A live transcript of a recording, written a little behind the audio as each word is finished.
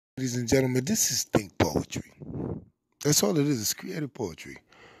Ladies and gentlemen, this is Think Poetry. That's all it is. It's creative poetry.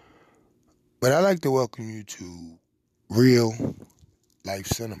 But I'd like to welcome you to Real Life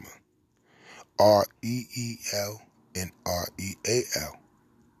Cinema. REEL and REAL.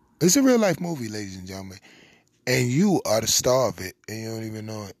 It's a real life movie, ladies and gentlemen. And you are the star of it, and you don't even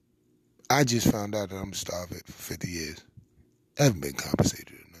know it. I just found out that I'm the star of it for 50 years. I haven't been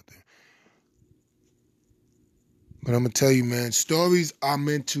compensated or nothing. But I'm going to tell you, man, stories are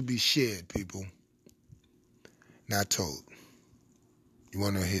meant to be shared, people. Not told. You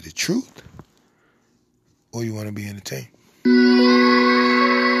want to hear the truth, or you want to be entertained?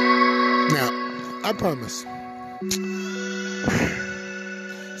 Now, I promise,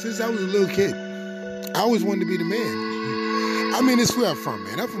 since I was a little kid, I always wanted to be the man. I mean, it's where I'm from,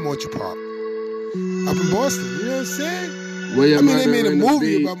 man. I'm from Orchard Park, up in Boston. You know what I'm saying? They made a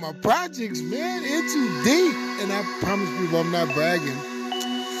movie about my projects, man. It's too deep. And I promise people I'm not bragging,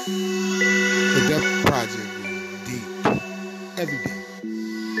 but that project was deep. Every day.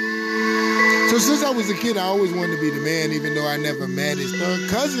 So since I was a kid, I always wanted to be the man, even though I never met his third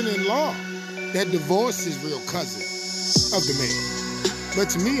cousin-in-law that divorced his real cousin of the man. But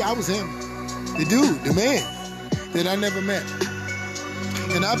to me, I was him. The dude, the man that I never met.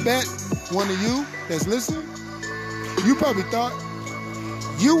 And I bet one of you that's listening, you probably thought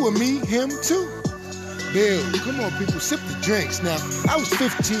you were me, him too. Bill, come on, people, sip the drinks. Now, I was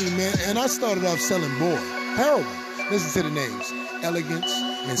 15, man, and I started off selling heroin. Listen to the names, Elegance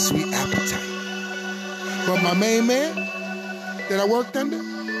and Sweet Appetite. But my main man that I worked under,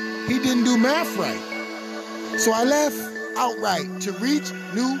 he didn't do math right. So I left outright to reach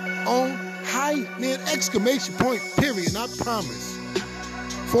new own high, man, exclamation point, period. And I promise,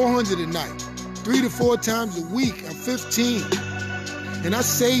 400 a night, 3 to 4 times a week. I'm 15. And I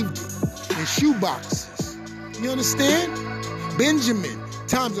saved it in shoe boxes. You understand? Benjamin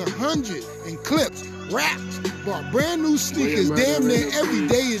times 100 in clips, wrapped. Bought brand new sneakers damn near every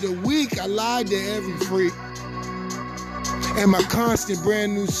day of the week. I lied to every freak. And my constant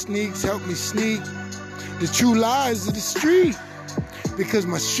brand new sneaks helped me sneak the true lies of the street. Because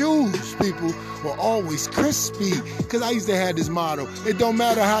my shoes, people, were always crispy. Because I used to have this motto: it don't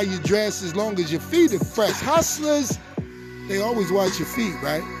matter how you dress as long as your feet are fresh. Hustlers, they always watch your feet,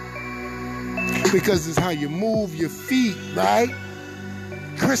 right? Because it's how you move your feet, right?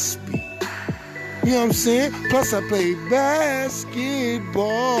 Crispy. You know what I'm saying? Plus I play basketball.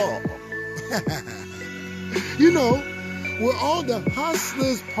 You know, where all the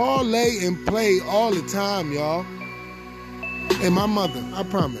hustlers parlay and play all the time, y'all. And my mother, I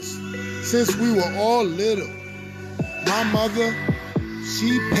promise, since we were all little, my mother,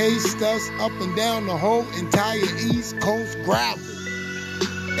 she paced us up and down the whole entire East Coast gravel.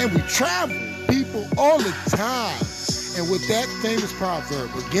 And we traveled, people, all the time. And with that famous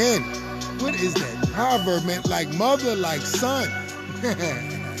proverb, again, what is that proverb, man? Like mother, like son.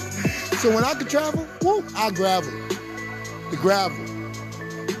 So when I could travel, whoop, I gravel. The gravel.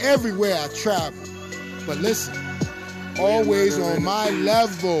 Everywhere I travel. But listen, always on my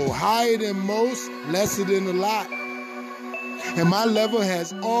level. Higher than most, lesser than a lot. And my level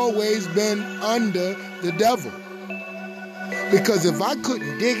has always been under the devil. Because if I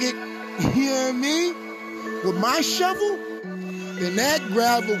couldn't dig it, you know what I mean? With my shovel, then that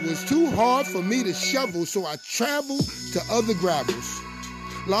gravel was too hard for me to shovel, so I traveled to other gravels.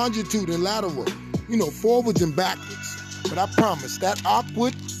 Longitude and lateral, you know, forwards and backwards. But I promise, that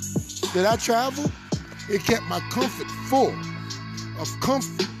awkward that I traveled, it kept my comfort full of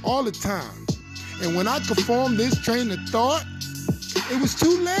comfort all the time. And when I could form this train of thought, it was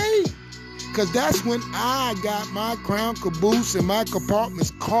too late. Because that's when I got my crown caboose and my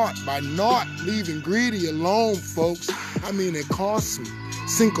compartments caught by not leaving greedy alone, folks. I mean, it cost me 5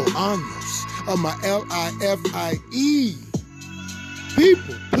 años of my LIFIE.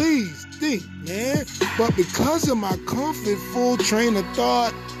 People, please think, man. But because of my comfort-full train of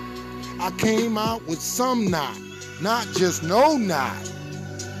thought, I came out with some knot, not just no knot.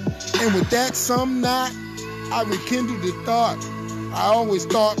 And with that some knot, I rekindled the thought I always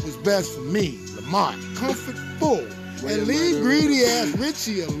thought was best for me, LaMonte, comfort-full. And leave greedy-ass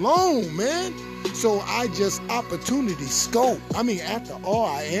Richie alone, man. So I just opportunity scope. I mean, after all,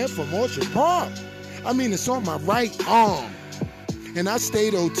 I am from Orchard Park. I mean, it's on my right arm. And I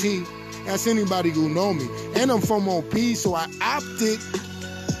stayed OT. Ask anybody who know me. And I'm from OP, so I opted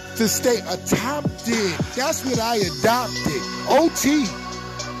to stay atop it. That's what I adopted. OT.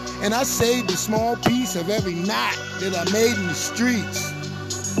 And I saved a small piece of every knot that I made in the streets.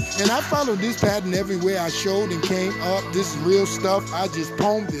 And I followed this pattern everywhere I showed and came up. This is real stuff. I just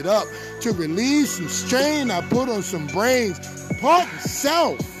poemed it up to relieve some strain I put on some brains. Part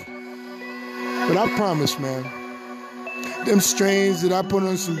self. But I promise, man, them strains that I put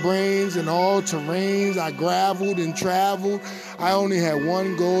on some brains and all terrains, I graveled and traveled. I only had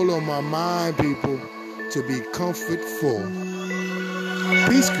one goal on my mind, people, to be comfortful.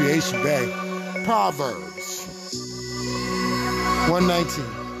 Peace, Creation Bay. Proverbs 119.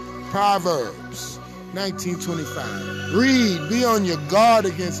 Proverbs 19:25. Read, be on your guard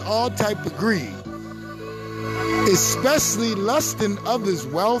against all type of greed, especially lusting others'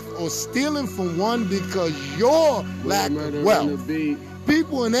 wealth or stealing from one because your lack of wealth.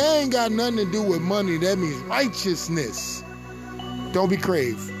 People, and they ain't got nothing to do with money. That means righteousness. Don't be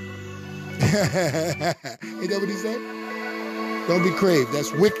crave. Ain't that what he said? Don't be crave.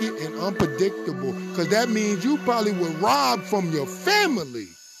 That's wicked and unpredictable, because that means you probably were robbed from your family.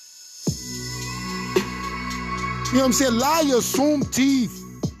 You know what I'm saying? Liar, assume teeth.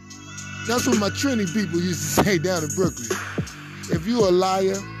 That's what my Trinity people used to say down in Brooklyn. If you a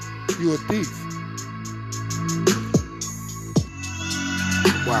liar, you a thief.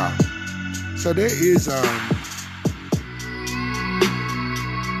 Wow. So there is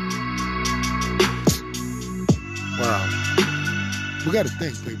wow. We gotta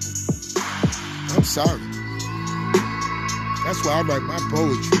think, people. I'm sorry. That's why I write my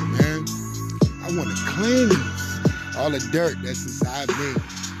poetry, man. I want to cleanse all the dirt that's inside me.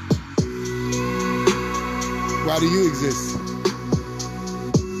 Why do you exist?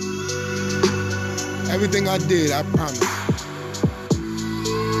 Everything I did, I promise.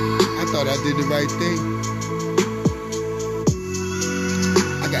 I thought I did the right thing.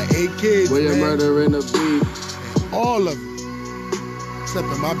 I got 8 kids, Where your man. murder in the beat. And all of them slept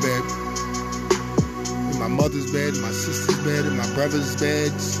in my bed. In my mother's bed, in my sister's bed, in my brother's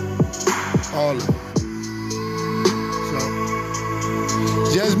beds. All of them. So,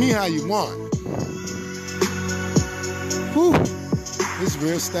 judge me how you want. Whew, this is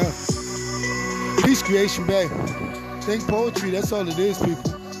real stuff. Peace, Creation Bay. Think poetry, that's all it is,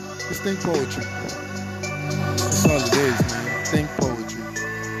 people. Just think poetry. That's all it is, man. Think poetry.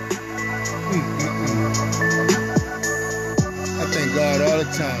 I thank God all the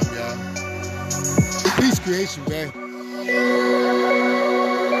time, y'all. Peace, Creation Bay.